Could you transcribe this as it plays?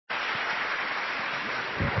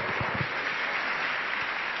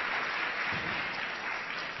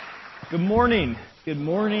Good morning. Good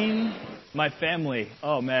morning, my family.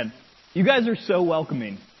 Oh man, you guys are so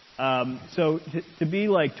welcoming. To be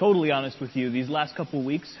totally honest with you, these last couple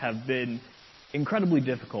weeks have been incredibly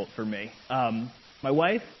difficult for me. My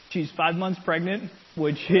wife, she's 5 months pregnant,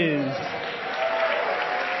 which is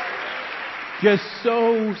just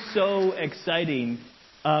so exciting.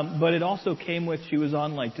 But it also came with, she was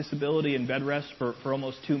on disability and bed rest for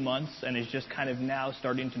almost 2 months and is just kind of now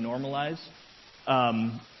starting to normalize.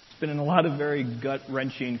 Been in a lot of very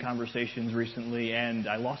gut-wrenching conversations recently, and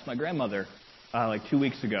I lost my grandmother 2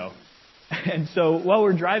 weeks ago. And so while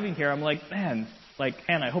we're driving here, I'm like, man,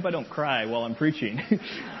 Hannah, I hope I don't cry while I'm preaching.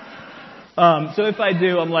 So if I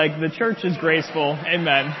do, I'm like, the church is graceful.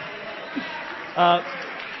 Amen.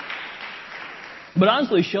 But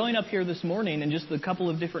honestly, showing up here this morning and just the couple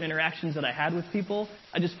of different interactions that I had with people,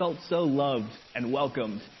 I just felt so loved and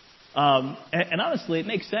welcomed. And honestly, it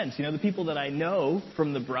makes sense. You know, the people that I know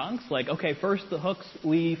from the Bronx, first the Hooks,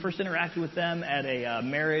 we first interacted with them at a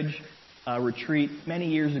marriage retreat many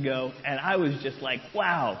years ago, and I was just like,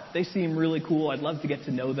 wow, they seem really cool. I'd love to get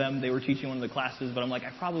to know them. They were teaching one of the classes, but I'm like,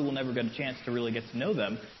 I probably will never get a chance to really get to know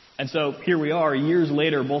them. And so here we are, years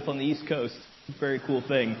later, both on the East Coast. Very cool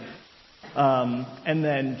thing. And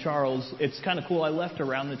then Charles, it's kind of cool. I left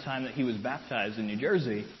around the time that he was baptized in New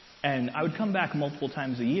Jersey. And I would come back multiple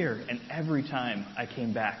times a year, and every time I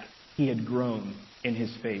came back, he had grown in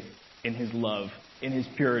his faith, in his love, in his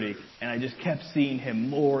purity. And I just kept seeing him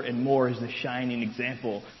more and more as the shining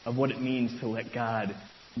example of what it means to let God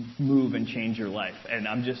move and change your life. And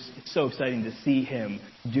it's so exciting to see him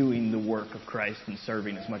doing the work of Christ and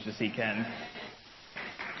serving as much as he can.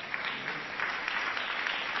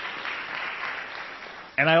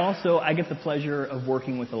 And I get the pleasure of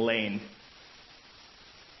working with Elaine.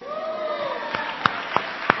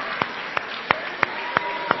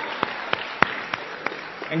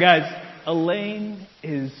 And guys, Elaine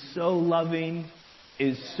is so loving,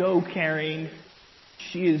 is so caring.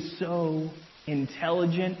 She is so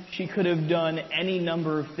intelligent. She could have done any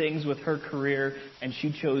number of things with her career, and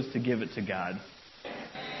she chose to give it to God.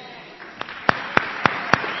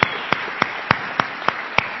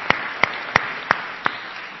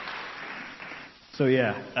 So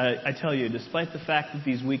I tell you, despite the fact that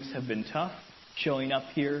these weeks have been tough, showing up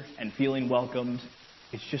here and feeling welcomed,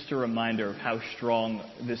 it's just a reminder of how strong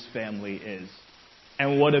this family is.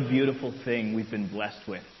 And what a beautiful thing we've been blessed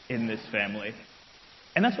with in this family.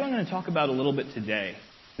 And that's what I'm going to talk about a little bit today.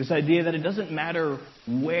 This idea that it doesn't matter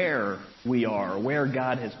where we are, where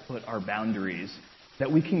God has put our boundaries,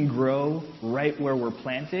 that we can grow right where we're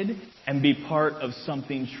planted and be part of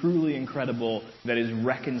something truly incredible that is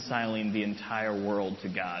reconciling the entire world to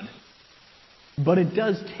God. But it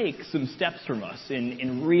does take some steps from us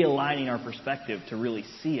in realigning our perspective to really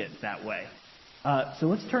see it that way. So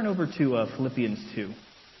let's turn over to Philippians 2. I'm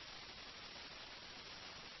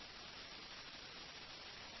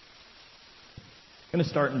going to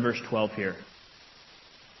start in verse 12 here.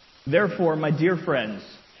 Therefore, my dear friends,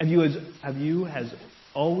 have you as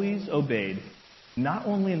always obeyed, not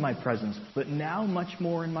only in my presence, but now much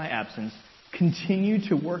more in my absence, continue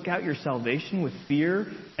to work out your salvation with fear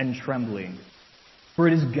and trembling. For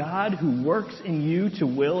it is God who works in you to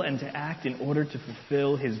will and to act in order to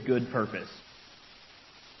fulfill his good purpose.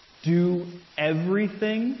 Do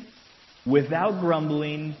everything without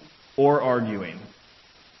grumbling or arguing,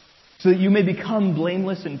 so that you may become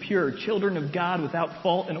blameless and pure, children of God without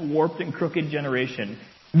fault in a warped and crooked generation.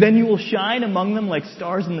 Then you will shine among them like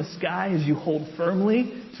stars in the sky as you hold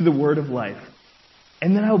firmly to the word of life.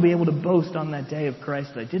 And then I will be able to boast on that day of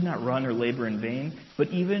Christ that I did not run or labor in vain, but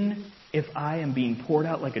even if I am being poured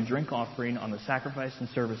out like a drink offering on the sacrifice and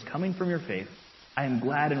service coming from your faith, I am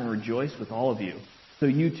glad and rejoice with all of you. So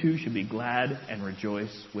you too should be glad and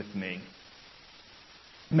rejoice with me.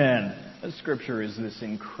 Man, the scripture is this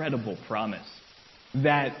incredible promise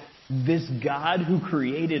that this God who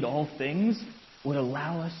created all things would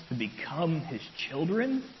allow us to become his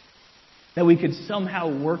children, that we could somehow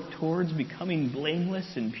work towards becoming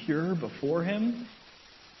blameless and pure before him.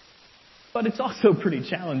 But it's also pretty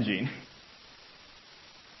challenging.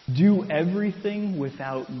 Do everything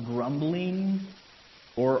without grumbling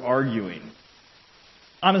or arguing.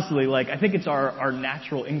 Honestly, I think it's our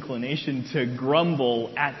natural inclination to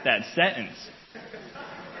grumble at that sentence.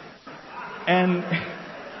 And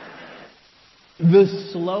the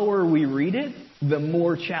slower we read it, the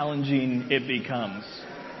more challenging it becomes.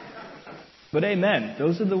 But amen,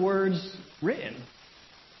 those are the words written.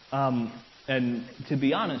 And to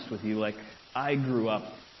be honest with you, I grew up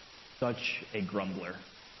such a grumbler.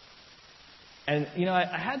 And,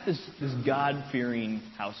 I had this God-fearing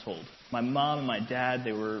household. My mom and my dad,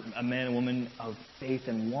 they were a man and woman of faith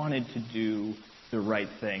and wanted to do the right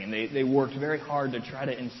thing. And they worked very hard to try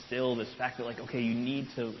to instill this fact that, okay, you need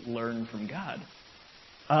to learn from God.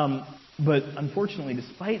 But unfortunately,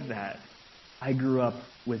 despite that, I grew up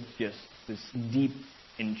with just this deep,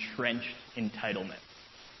 entrenched entitlement.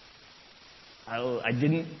 I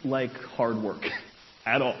didn't like hard work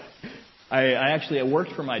at all. I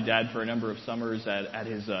worked for my dad for a number of summers at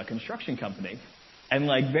his construction company. And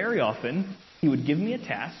very often, he would give me a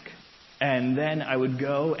task, and then I would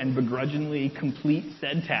go and begrudgingly complete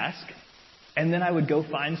said task, and then I would go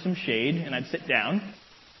find some shade, and I'd sit down,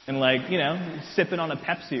 and sipping on a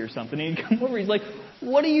Pepsi or something, and he'd come over, he's like,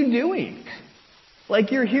 "What are you doing?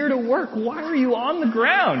 You're here to work. Why are you on the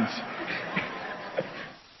ground?"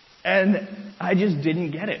 And I just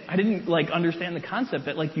didn't get it. I didn't understand the concept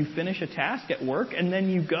that you finish a task at work and then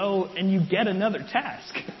you go and you get another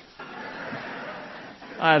task.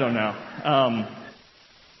 I don't know.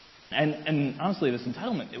 And honestly, this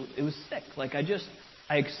entitlement, it was sick.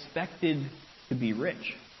 I expected to be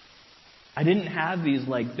rich. I didn't have these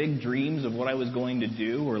big dreams of what I was going to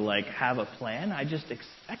do or have a plan. I just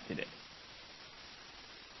expected it.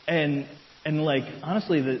 And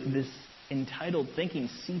honestly, this entitled thinking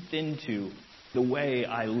seeped into the way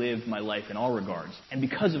I lived my life in all regards. And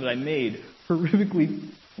because of it, I made horrifically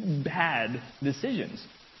bad decisions.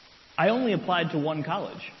 I only applied to one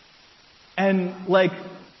college. And,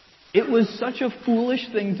 it was such a foolish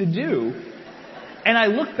thing to do. And I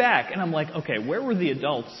look back and I'm like, okay, where were the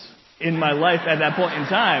adults in my life at that point in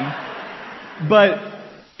time? But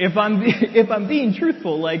if I'm being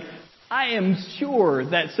truthful, I am sure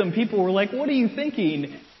that some people were like, "What are you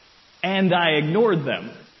thinking?" And I ignored them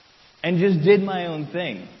and just did my own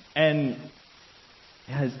thing. And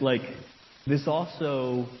this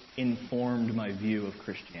also informed my view of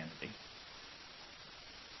Christianity.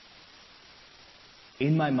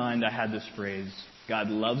 In my mind, I had this phrase, God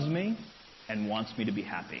loves me and wants me to be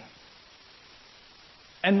happy.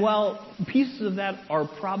 And while pieces of that are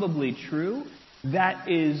probably true, that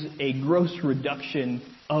is a gross reduction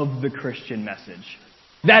of the Christian message.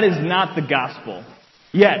 That is not the gospel.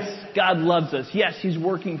 Yes, God loves us. Yes, He's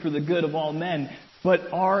working for the good of all men.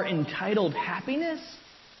 But our entitled happiness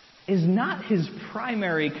is not His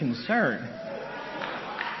primary concern.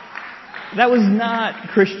 That was not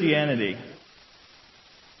Christianity.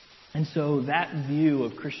 And so that view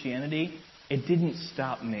of Christianity, it didn't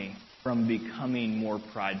stop me from becoming more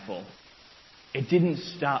prideful. It didn't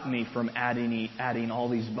stop me from adding all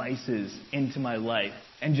these vices into my life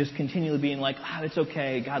and just continually being it's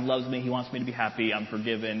okay, God loves me, He wants me to be happy, I'm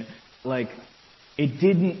forgiven. It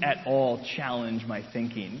didn't at all challenge my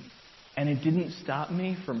thinking. And it didn't stop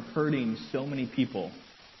me from hurting so many people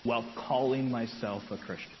while calling myself a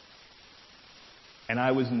Christian. And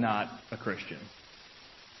I was not a Christian.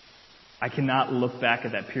 I cannot look back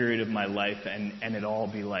at that period of my life and it all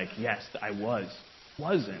be yes, I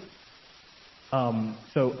wasn't.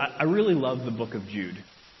 So I really love the book of Jude.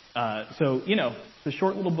 The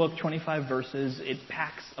short little book, 25 verses, it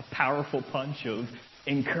packs a powerful punch of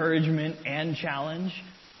encouragement and challenge.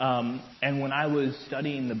 And when I was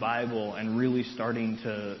studying the Bible and really starting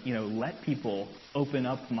to, let people open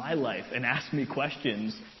up my life and ask me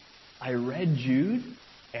questions, I read Jude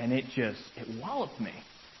and it walloped me.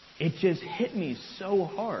 It just hit me so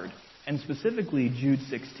hard. And specifically Jude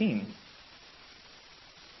 16.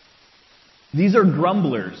 These are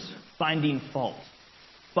grumblers, finding fault.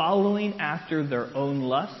 Following after their own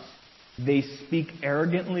lusts, they speak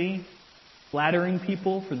arrogantly, flattering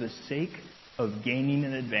people for the sake of gaining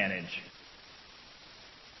an advantage.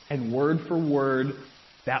 And word for word,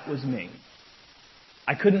 that was me.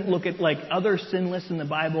 I couldn't look at other sin lists in the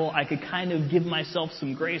Bible. I could kind of give myself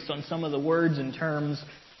some grace on some of the words and terms.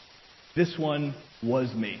 This one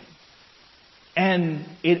was me. And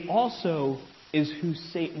it also is who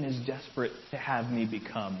Satan is desperate to have me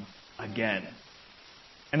become again.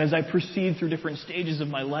 And as I proceed through different stages of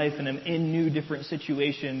my life and am in new different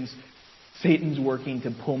situations, Satan's working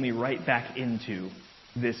to pull me right back into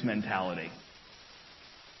this mentality.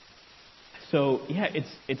 So, yeah,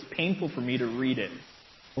 it's painful for me to read it.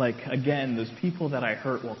 Again, those people that I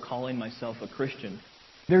hurt while calling myself a Christian.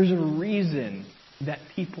 There's a reason that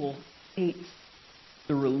people hate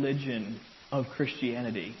the religion of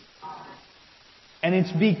Christianity. And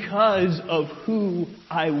it's because of who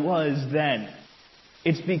I was then.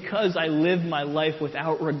 It's because I lived my life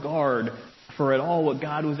without regard for at all what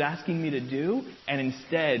God was asking me to do, and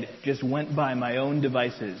instead just went by my own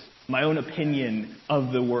devices, my own opinion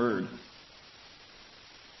of the Word.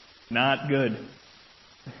 Not good.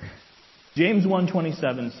 James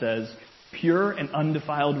 1:27 says, "Pure and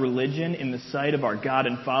undefiled religion in the sight of our God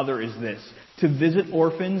and Father is this, to visit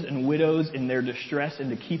orphans and widows in their distress and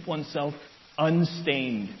to keep oneself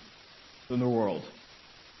unstained from the world."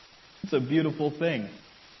 It's a beautiful thing.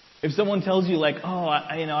 If someone tells you like, "Oh,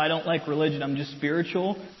 I don't like religion, I'm just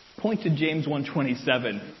spiritual," point to James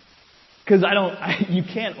 1:27. Because you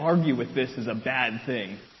can't argue with this as a bad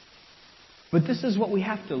thing. But this is what we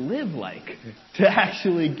have to live like to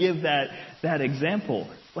actually give that example.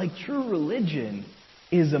 Like, true religion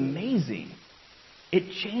is amazing.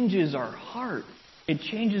 It changes our heart. It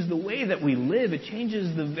changes the way that we live. It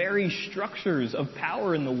changes the very structures of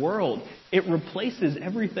power in the world. It replaces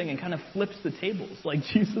everything and kind of flips the tables. Like,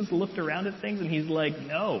 Jesus looked around at things and he's like,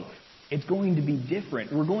 no, it's going to be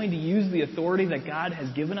different. We're going to use the authority that God has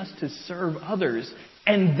given us to serve others.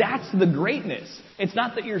 And that's the greatness. It's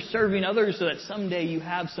not that you're serving others so that someday you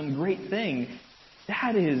have some great thing.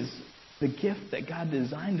 That is the gift that God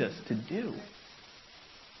designed us to do.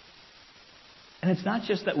 And it's not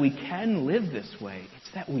just that we can live this way,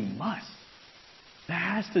 it's that we must. That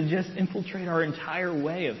has to just infiltrate our entire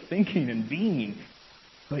way of thinking and being.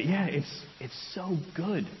 But yeah, it's so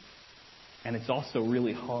good. And it's also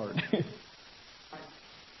really hard.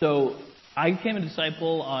 So I became a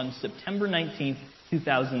disciple on September 19th,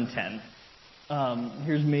 2010.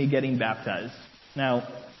 Here's me getting baptized. Now,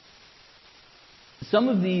 some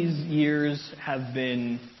of these years have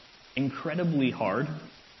been incredibly hard.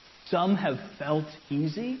 Some have felt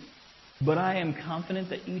easy, but I am confident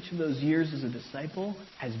that each of those years as a disciple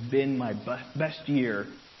has been my best year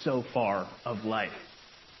so far of life.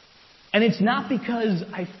 And it's not because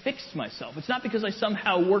I fixed myself. It's not because I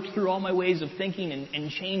somehow worked through all my ways of thinking and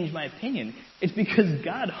changed my opinion. It's because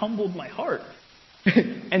God humbled my heart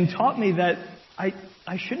and taught me that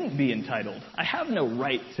I shouldn't be entitled. I have no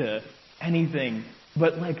right to anything,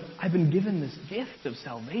 but I've been given this gift of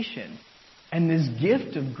salvation and this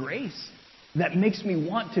gift of grace that makes me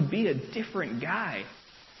want to be a different guy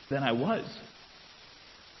than I was.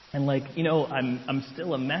 And I'm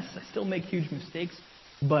still a mess. I still make huge mistakes,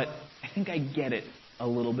 but I think I get it a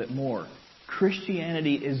little bit more.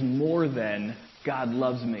 Christianity is more than God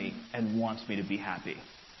loves me and wants me to be happy.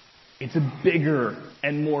 It's a bigger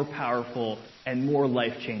and more powerful and more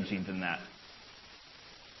life-changing than that.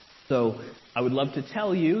 So I would love to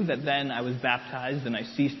tell you that then I was baptized and I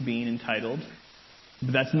ceased being entitled,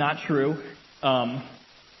 but that's not true.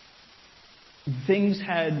 Things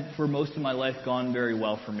had, for most of my life, gone very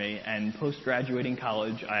well for me, and post-graduating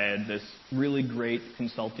college, I had this really great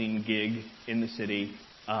consulting gig in the city.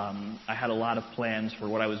 I had a lot of plans for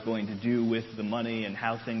what I was going to do with the money and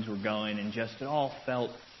how things were going, and just it all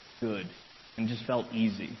felt good and just felt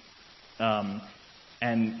easy.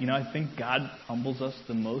 I think God humbles us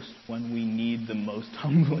the most when we need the most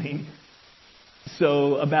humbling.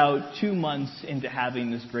 So about 2 months into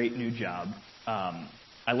having this great new job,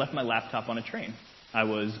 I left my laptop on a train. I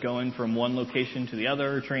was going from one location to the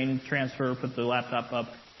other, train transfer, put the laptop up.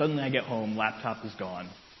 Suddenly I get home, laptop is gone.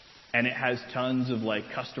 And it has tons of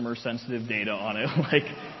customer sensitive data on it,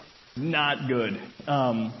 not good.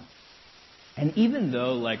 And even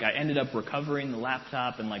though I ended up recovering the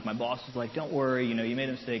laptop and my boss was like, "Don't worry, you made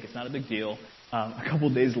a mistake, it's not a big deal." A couple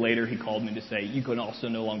of days later he called me to say, "You can also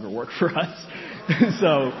no longer work for us."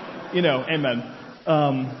 So, amen.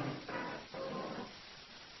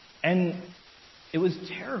 And it was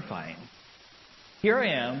terrifying. Here I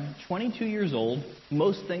am, 22 years old.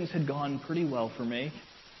 Most things had gone pretty well for me.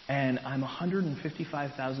 And I'm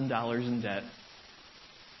 $155,000 in debt.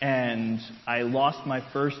 And I lost my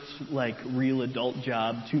first, real adult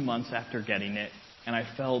job 2 months after getting it. And I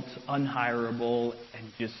felt unhireable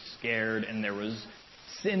and just scared. And there was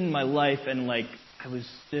sin in my life. And, I was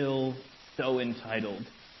still so entitled.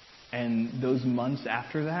 And those months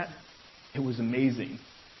after that, it was amazing.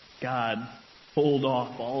 God pulled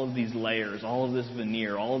off all of these layers, all of this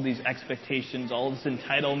veneer, all of these expectations, all of this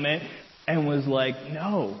entitlement, and was like,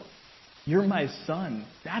 "No, you're my son.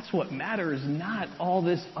 That's what matters, not all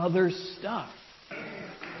this other stuff."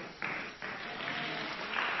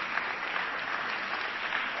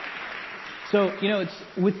 So, it's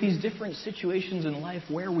with these different situations in life,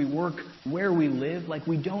 where we work, where we live,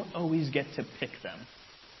 we don't always get to pick them.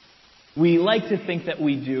 We like to think that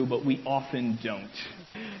we do, but we often don't.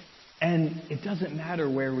 And it doesn't matter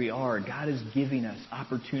where we are. God is giving us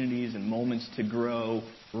opportunities and moments to grow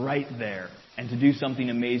right there and to do something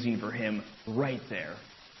amazing for Him right there.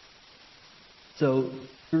 So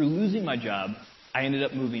through losing my job, I ended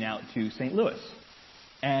up moving out to St. Louis.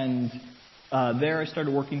 And there I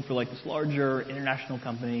started working for this larger international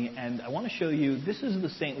company. And I want to show you, this is the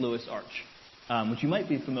St. Louis Arch. which you might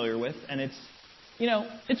be familiar with, and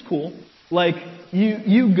it's cool. Like,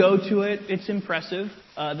 you go to it, it's impressive.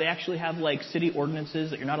 They actually have, like, city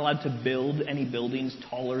ordinances that you're not allowed to build any buildings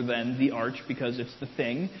taller than the arch because it's the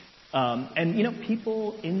thing. And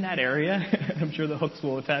people in that area, I'm sure the Hooks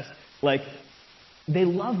will attest, like, they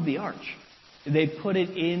love the arch. They put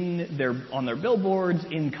it on their billboards,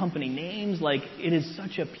 in company names. Like, it is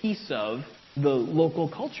such a piece of the local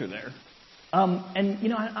culture there. And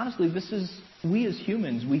honestly, we as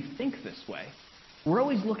humans, we think this way. We're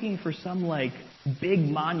always looking for some, like, big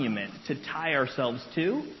monument to tie ourselves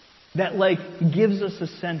to that, like, gives us a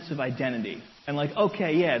sense of identity. And, like,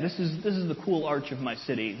 okay, yeah, this is the cool arch of my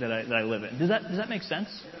city that I live in. Does that make sense?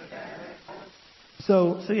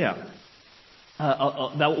 So yeah.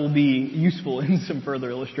 That will be useful in some further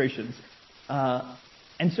illustrations.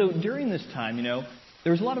 And so during this time,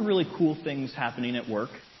 there was a lot of really cool things happening at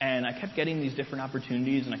work, and I kept getting these different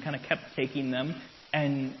opportunities, and I kind of kept taking them,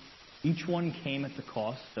 and each one came at the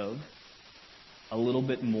cost of a little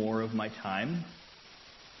bit more of my time,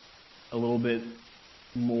 a little bit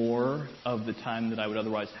more of the time that I would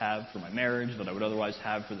otherwise have for my marriage, that I would otherwise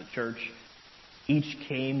have for the church. Each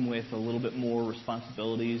came with a little bit more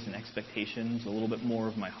responsibilities and expectations, a little bit more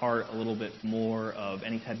of my heart, a little bit more of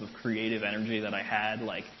any type of creative energy that I had.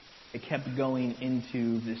 Like, it kept going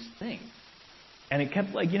into this thing. And it kept,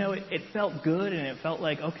 like, it felt good, and it felt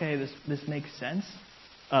like, okay, this makes sense.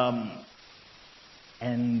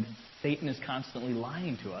 And Satan is constantly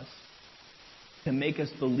lying to us to make us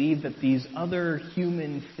believe that these other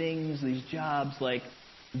human things, these jobs, like,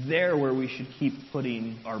 they're where we should keep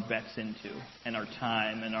putting our bets into, and our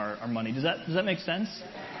time and our money. Does that make sense?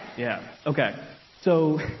 Yeah. Okay.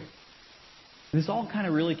 So this all kind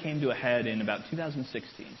of really came to a head in about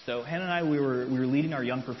 2016. So Hannah and I, we were leading our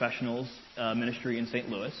young professionals ministry in St.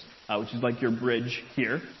 Louis, which is like your bridge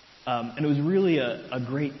here, and it was really a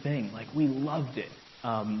great thing. Like, we loved it.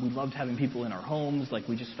 We loved having people in our homes. Like,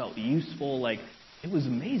 we just felt useful. Like, it was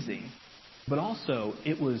amazing, but also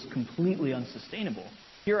it was completely unsustainable.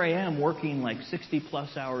 Here I am working like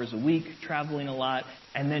 60-plus hours a week, traveling a lot,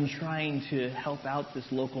 and then trying to help out this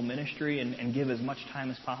local ministry and give as much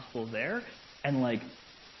time as possible there. And, like,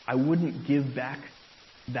 I wouldn't give back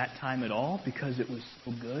that time at all because it was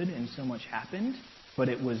so good and so much happened, but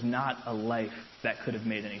it was not a life that could have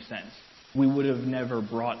made any sense. We would have never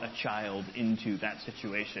brought a child into that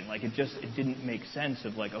situation. Like, it didn't make sense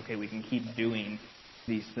of, like, okay, we can keep doing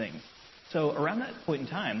these things. So around that point in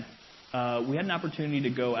time, we had an opportunity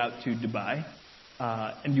to go out to Dubai.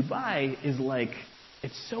 And Dubai is like,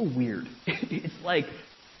 it's so weird. It's like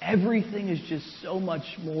everything is just so much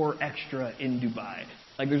more extra in Dubai.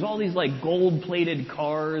 Like, there's all these, like, gold-plated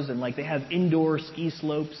cars, and, like, they have indoor ski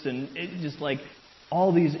slopes, and it's just, like,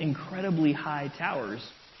 all these incredibly high towers,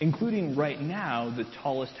 including right now the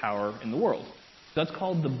tallest tower in the world. So that's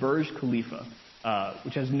called the Burj Khalifa,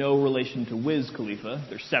 which has no relation to Wiz Khalifa.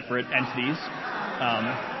 They're separate entities.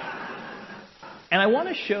 And I want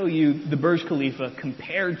to show you the Burj Khalifa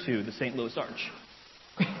compared to the St. Louis Arch.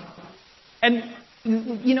 And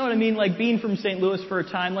you know what I mean? Like, being from St. Louis for a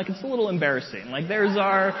time, like, it's a little embarrassing. Like, there's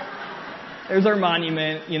our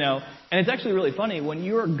monument, And it's actually really funny. When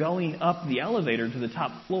you're going up the elevator to the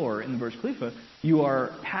top floor in the Burj Khalifa, you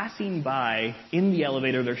are passing by, in the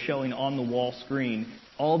elevator, they're showing on the wall screen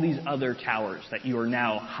all these other towers that you are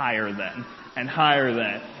now higher than and higher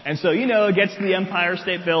than. And so, it gets to the Empire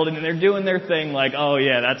State Building, and they're doing their thing like, oh,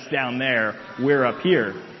 yeah, that's down there. We're up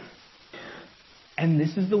here. And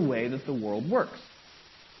this is the way that the world works.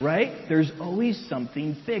 Right? There's always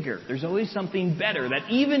something bigger. There's always something better. That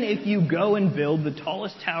even if you go and build the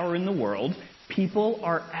tallest tower in the world, people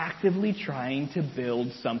are actively trying to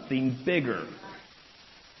build something bigger.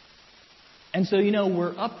 And so,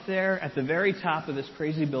 we're up there at the very top of this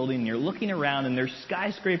crazy building, and you're looking around, and there's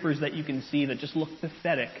skyscrapers that you can see that just look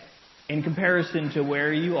pathetic in comparison to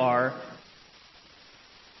where you are.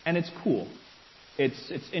 And it's cool.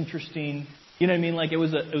 It's interesting. You know what I mean? Like, it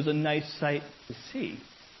was a nice sight to see.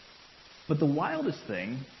 But the wildest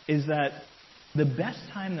thing is that the best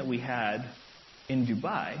time that we had in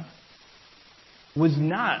Dubai was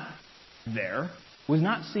not there, was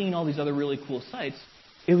not seeing all these other really cool sights.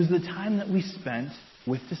 It was the time that we spent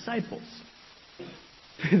with disciples.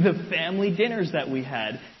 The family dinners that we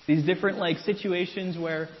had. These different, like, situations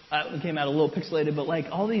where it came out a little pixelated, but, like,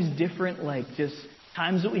 all these different, like, just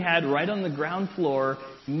times that we had right on the ground floor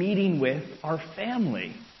meeting with our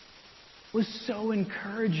family was so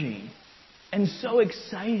encouraging and so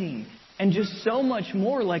exciting and just so much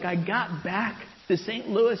more. Like, I got back to St.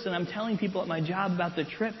 Louis, and I'm telling people at my job about the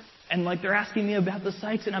trip, And like they're asking me about the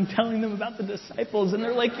sights, and I'm telling them about the disciples, and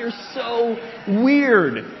they're like, "You're so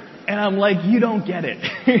weird." And I'm like, "You don't get it."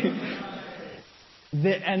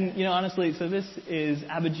 And honestly, so this is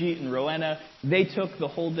Abhijit and Rowena. They took the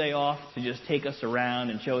whole day off to just take us around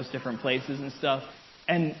and show us different places and stuff.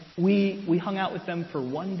 And we hung out with them for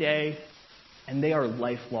one day, and they are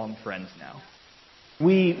lifelong friends now.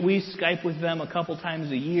 We Skype with them a couple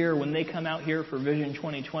times a year. When they come out here for Vision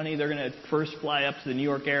 2020, they're going to first fly up to the New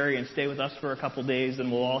York area and stay with us for a couple days,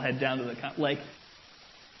 and we'll all head down to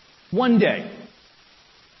one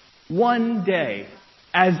day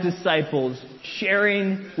as disciples,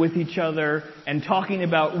 sharing with each other and talking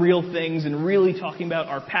about real things and really talking about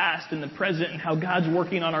our past and the present and how God's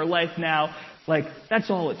working on our life now. That's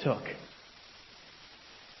all it took.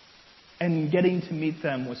 And getting to meet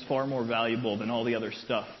them was far more valuable than all the other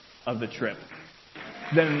stuff of the trip.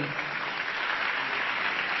 Than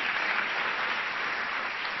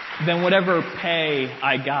whatever pay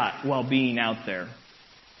I got while being out there.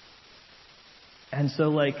 And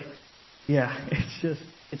so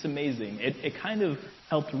it's amazing. It kind of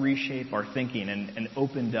helped reshape our thinking and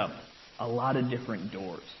opened up a lot of different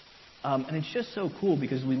doors. And it's just so cool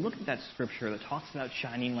because we look at that scripture that talks about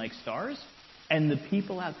shining like stars, and the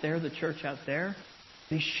people out there, the church out there,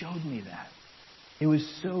 they showed me that. It was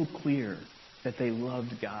so clear that they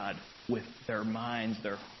loved God with their minds,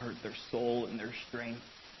 their heart, their soul, and their strength.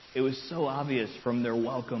 It was so obvious from their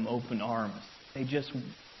welcome, open arms. They just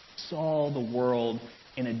saw the world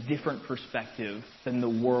in a different perspective than the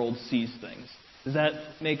world sees things. Does that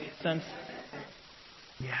make sense?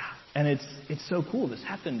 Yeah. And it's so cool. This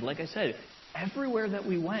happened, like I said, everywhere that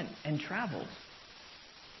we went and traveled.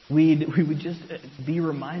 We would just be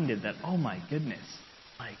reminded that, oh my goodness,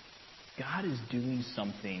 God is doing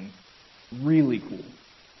something really cool.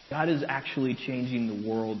 God is actually changing the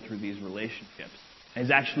world through these relationships. And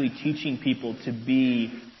is actually teaching people to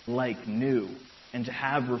be like new and to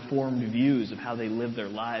have reformed views of how they live their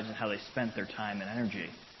lives and how they spent their time and energy.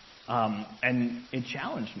 And it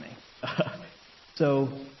challenged me. So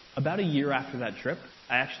about a year after that trip,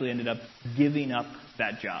 I actually ended up giving up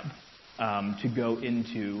that job to go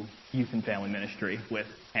into youth and family ministry with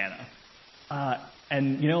Hannah.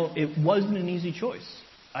 And it wasn't an easy choice.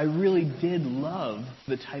 I really did love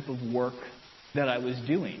the type of work that I was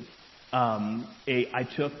doing. I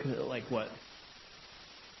took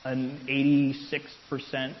an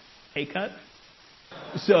 86% pay cut.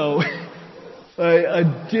 So a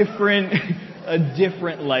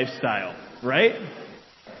different lifestyle, right?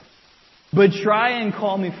 But try and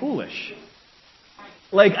call me foolish.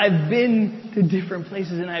 I've been to different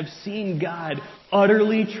places and I've seen God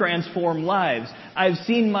utterly transform lives. I've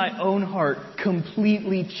seen my own heart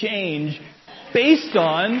completely change based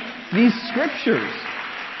on these scriptures.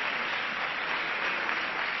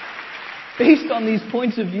 Based on these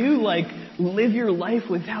points of view, live your life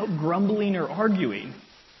without grumbling or arguing.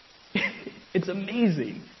 It's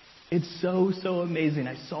amazing. It's so, so amazing.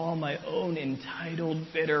 I saw my own entitled,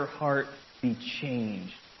 bitter heart be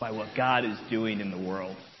changed by what God is doing in the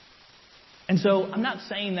world. And so I'm not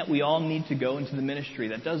saying that we all need to go into the ministry.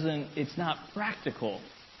 It's not practical.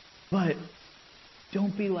 But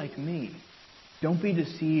don't be like me. Don't be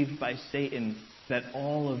deceived by Satan that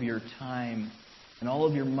all of your time and all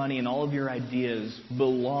of your money and all of your ideas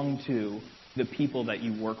belong to the people that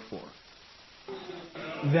you work for.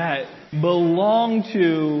 That belong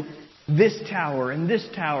to this tower and this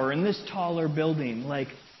tower and this taller building.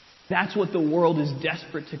 That's what the world is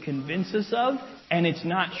desperate to convince us of, and it's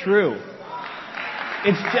not true.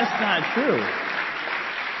 It's just not true.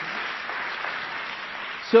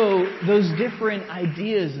 So those different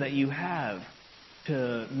ideas that you have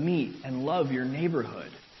to meet and love your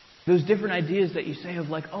neighborhood, those different ideas that you say of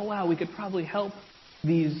oh wow, we could probably help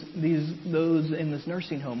those in this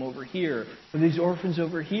nursing home over here, or these orphans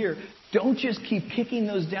over here. Don't just keep kicking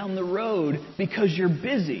those down the road because you're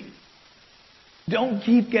busy. Don't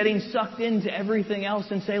keep getting sucked into everything else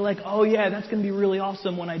and say oh yeah, that's going to be really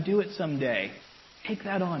awesome when I do it someday. Take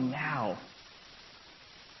that on now.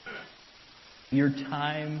 Your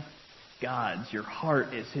time, God's. Your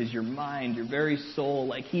heart is His. Your mind, your very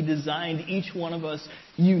soul. He designed each one of us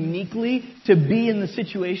uniquely to be in the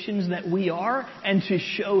situations that we are and to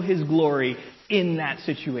show His glory in that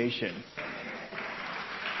situation.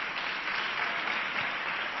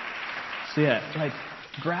 So yeah,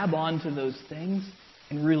 grab onto those things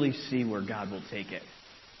and really see where God will take it.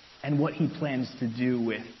 And what He plans to do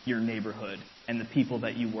with your neighborhood and the people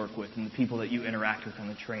that you work with and the people that you interact with on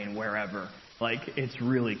the train, wherever. It's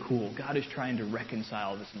really cool. God is trying to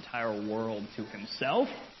reconcile this entire world to Himself,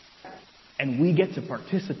 and we get to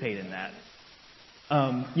participate in that.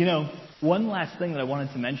 One last thing that I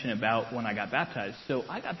wanted to mention about when I got baptized. So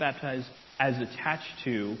I got baptized as attached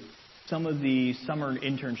to some of the summer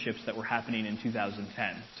internships that were happening in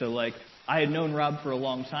 2010. So I had known Rob for a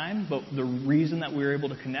long time, but the reason that we were able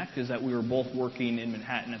to connect is that we were both working in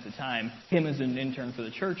Manhattan at the time, him as an intern for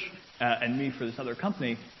the church, and me for this other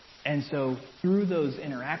company. And so through those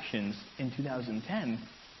interactions in 2010,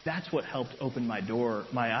 that's what helped open my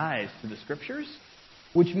eyes to the scriptures,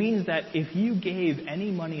 which means that if you gave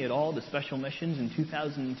any money at all to special missions in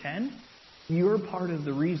 2010, you're part of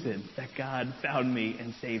the reason that God found me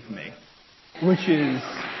and saved me, which is,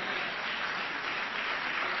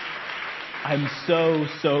 I'm so,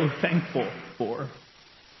 so thankful for.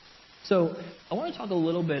 So I want to talk a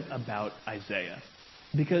little bit about Isaiah,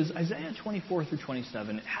 because Isaiah 24 through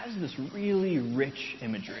 27 has this really rich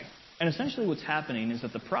imagery. And essentially what's happening is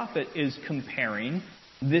that the prophet is comparing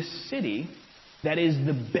this city that is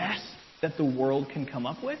the best that the world can come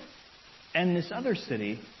up with, and this other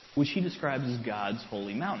city, which he describes as God's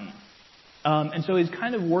holy mountain. And so he's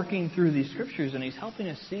kind of working through these scriptures, and he's helping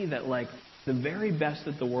us see that the very best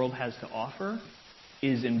that the world has to offer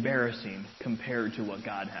is embarrassing compared to what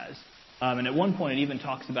God has. And at one point it even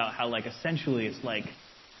talks about how essentially it's like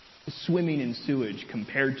swimming in sewage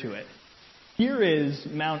compared to it. Here is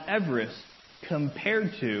Mount Everest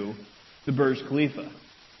compared to the Burj Khalifa.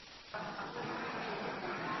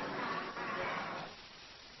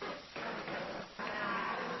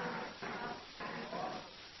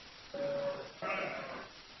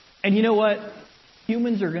 And you know what?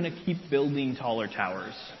 Humans are going to keep building taller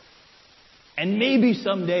towers. And maybe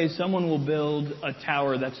someday someone will build a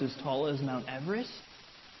tower that's as tall as Mount Everest.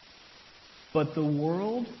 But the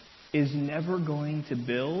world is never going to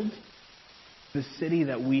build the city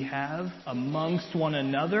that we have amongst one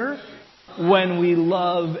another when we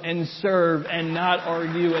love and serve and not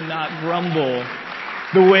argue and not grumble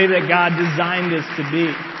the way that God designed us to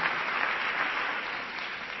be.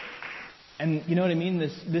 And you know what I mean?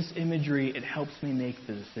 This imagery, it helps me make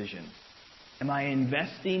the decision. Am I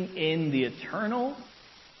investing in the eternal,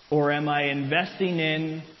 or am I investing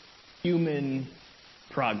in human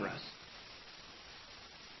progress?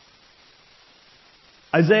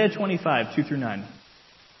 Isaiah 25, 2 through 9.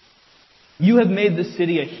 You have made the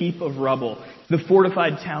city a heap of rubble, the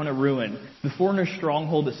fortified town a ruin, the foreigner's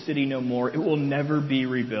stronghold a city no more. It will never be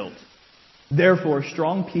rebuilt. Therefore,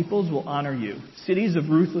 strong peoples will honor you. Cities of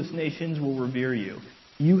ruthless nations will revere you.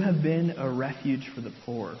 You have been a refuge for the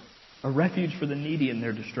poor, a refuge for the needy in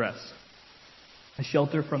their distress, a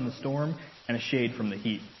shelter from the storm and a shade from the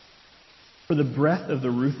heat. For the breath of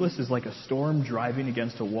the ruthless is like a storm driving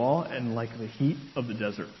against a wall and like the heat of the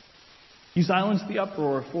desert. You silence the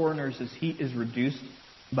uproar of foreigners as heat is reduced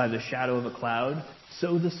by the shadow of a cloud,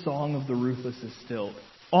 so the song of the ruthless is stilled.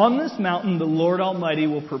 On this mountain, the Lord Almighty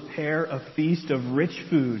will prepare a feast of rich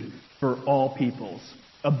food for all peoples,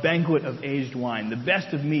 a banquet of aged wine, the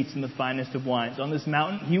best of meats and the finest of wines. On this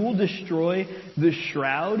mountain, he will destroy the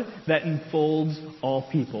shroud that enfolds all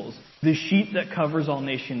peoples, the sheet that covers all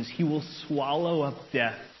nations. He will swallow up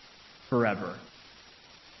death forever.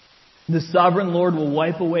 The sovereign Lord will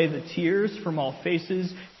wipe away the tears from all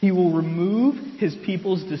faces. He will remove his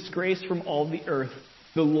people's disgrace from all the earth.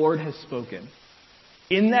 The Lord has spoken.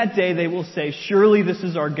 In that day they will say, surely this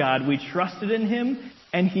is our God. We trusted in him,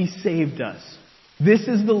 and he saved us. This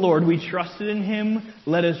is the Lord. We trusted in him.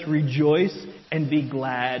 Let us rejoice and be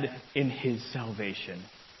glad in his salvation.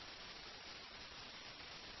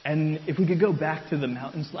 And if we could go back to the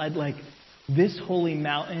mountain slide, this holy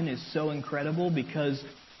mountain is so incredible because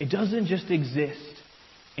it doesn't just exist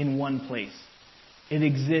in one place. It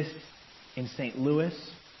exists in St. Louis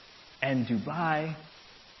and Dubai,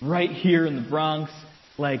 right here in the Bronx.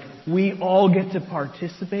 We all get to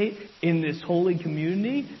participate in this holy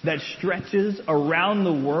community that stretches around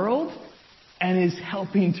the world and is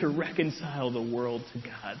helping to reconcile the world to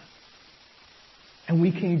God. And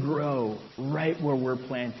we can grow right where we're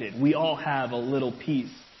planted. We all have a little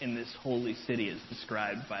piece in this holy city as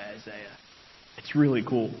described by Isaiah. It's really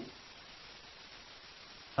cool.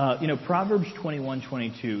 Proverbs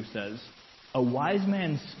 21:22 says, a wise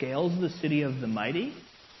man scales the city of the mighty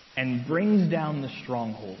and brings down the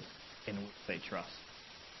stronghold in which they trust.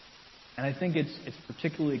 And I think it's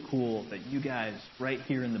particularly cool that you guys, right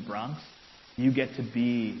here in the Bronx, you get to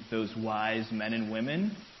be those wise men and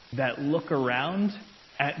women that look around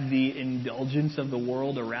at the indulgence of the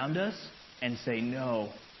world around us and say, no,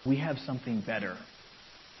 we have something better.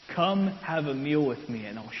 Come have a meal with me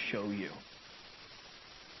and I'll show you.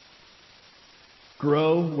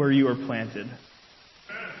 Grow where you are planted.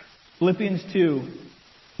 Philippians 2,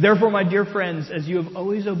 Therefore, my dear friends, as you have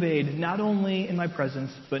always obeyed, not only in my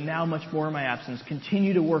presence, but now much more in my absence,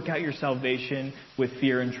 continue to work out your salvation with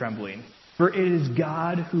fear and trembling. For it is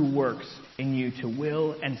God who works in you to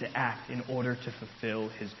will and to act in order to fulfill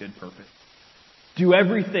his good purpose. Do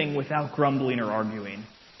everything without grumbling or arguing,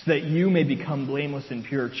 so that you may become blameless and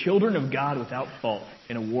pure, children of God without fault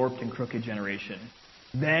in a warped and crooked generation.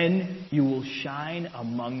 Then you will shine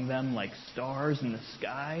among them like stars in the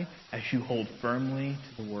sky as you hold firmly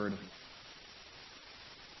to the word of God.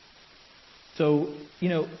 So,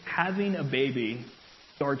 having a baby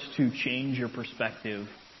starts to change your perspective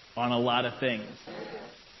on a lot of things.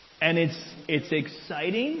 And it's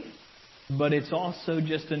exciting, but it's also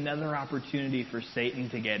just another opportunity for Satan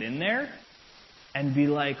to get in there and be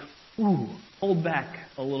like, ooh, hold back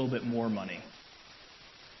a little bit more money.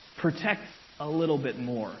 Protect a little bit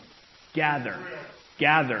more. Gather.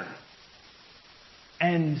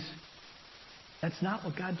 And that's not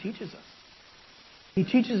what God teaches us. He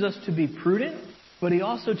teaches us to be prudent, but he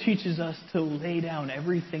also teaches us to lay down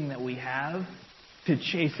everything that we have to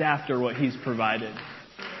chase after what he's provided.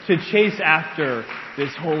 To chase after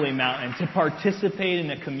this holy mountain. To participate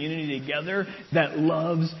in a community together that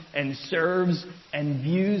loves and serves and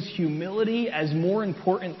views humility as more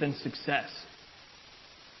important than success.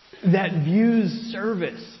 That views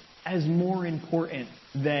service as more important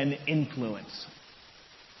than influence.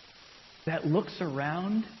 That looks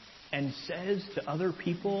around and says to other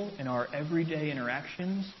people in our everyday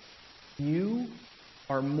interactions, you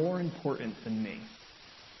are more important than me.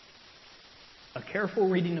 A careful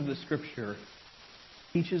reading of the Scripture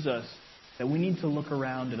teaches us that we need to look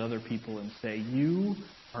around at other people and say, you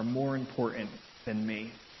are more important than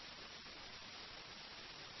me.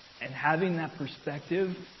 And having that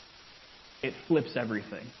perspective, it flips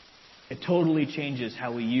everything. It totally changes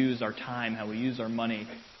how we use our time, how we use our money,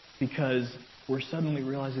 because we're suddenly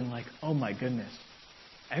realizing like, oh my goodness,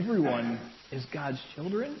 everyone is God's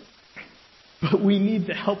children, but we need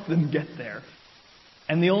to help them get there.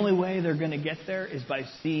 And the only way they're going to get there is by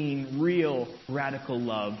seeing real radical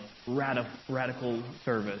love, radical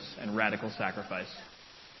service, and radical sacrifice.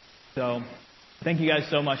 So, thank you guys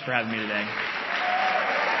so much for having me today.